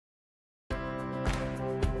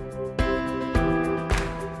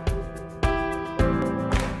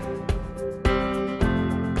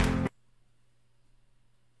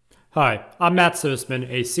Hi, I'm Matt Sussman,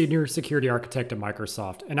 a Senior Security Architect at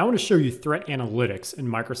Microsoft, and I want to show you threat analytics in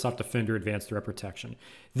Microsoft Defender Advanced Threat Protection.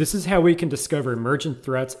 This is how we can discover emergent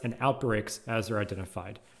threats and outbreaks as they're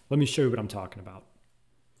identified. Let me show you what I'm talking about.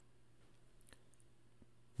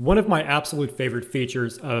 One of my absolute favorite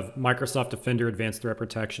features of Microsoft Defender Advanced Threat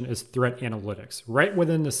Protection is threat analytics. Right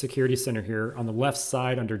within the Security Center here, on the left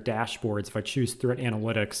side under Dashboards, if I choose threat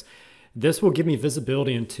analytics, this will give me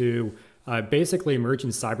visibility into basically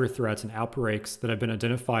emerging cyber threats and outbreaks that have been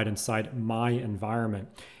identified inside my environment.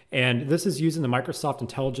 And this is using the Microsoft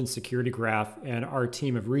Intelligence Security Graph and our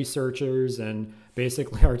team of researchers and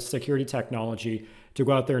basically our security technology to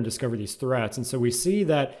go out there and discover these threats. And so we see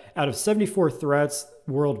that out of 74 threats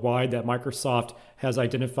worldwide that Microsoft has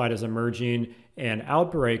identified as emerging and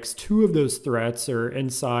outbreaks, 2 of those threats are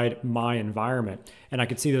inside my environment. And I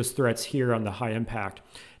can see those threats here on the high impact.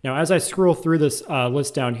 Now, as I scroll through this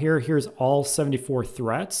list down here, here's all 74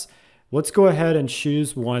 threats. Let's go ahead and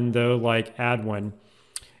choose one though, like add one.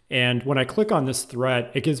 And when I click on this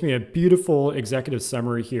threat, it gives me a beautiful executive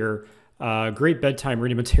summary here. Great bedtime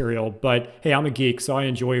reading material, but hey, I'm a geek, so I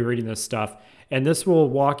enjoy reading this stuff. And this will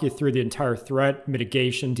walk you through the entire threat,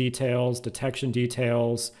 mitigation details, detection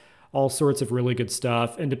details, all sorts of really good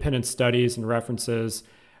stuff, independent studies and references.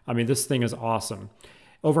 I mean, this thing is awesome.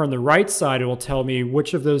 Over on the right side, it will tell me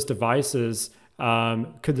which of those devices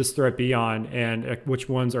could this threat be on and which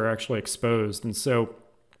ones are actually exposed. And so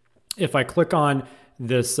if I click on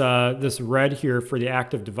this red here for the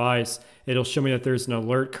active device, it'll show me that there's an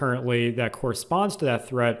alert currently that corresponds to that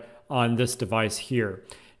threat on this device here.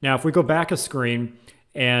 Now, if we go back a screen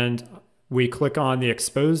and we click on the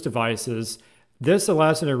exposed devices, this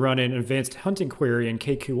allows me to run an advanced hunting query in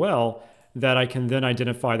KQL that I can then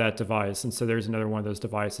identify that device. And so there's another one of those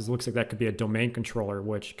devices. It looks like that could be a domain controller,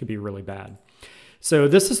 which could be really bad. So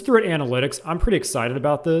this is threat analytics. I'm pretty excited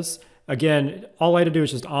about this. Again, all I had to do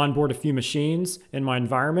is just onboard a few machines in my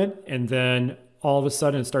environment, and then all of a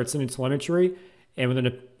sudden it starts sending telemetry. And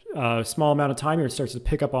within a small amount of time here, it starts to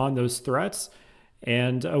pick up on those threats,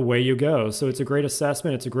 and away you go. So it's a great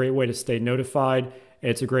assessment. It's a great way to stay notified.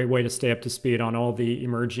 It's a great way to stay up to speed on all the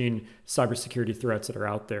emerging cybersecurity threats that are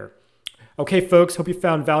out there. Okay, folks, hope you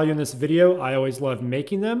found value in this video. I always love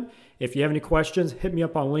making them. If you have any questions, hit me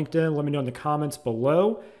up on LinkedIn. Let me know in the comments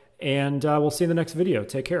below, and we'll see you in the next video.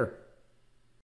 Take care.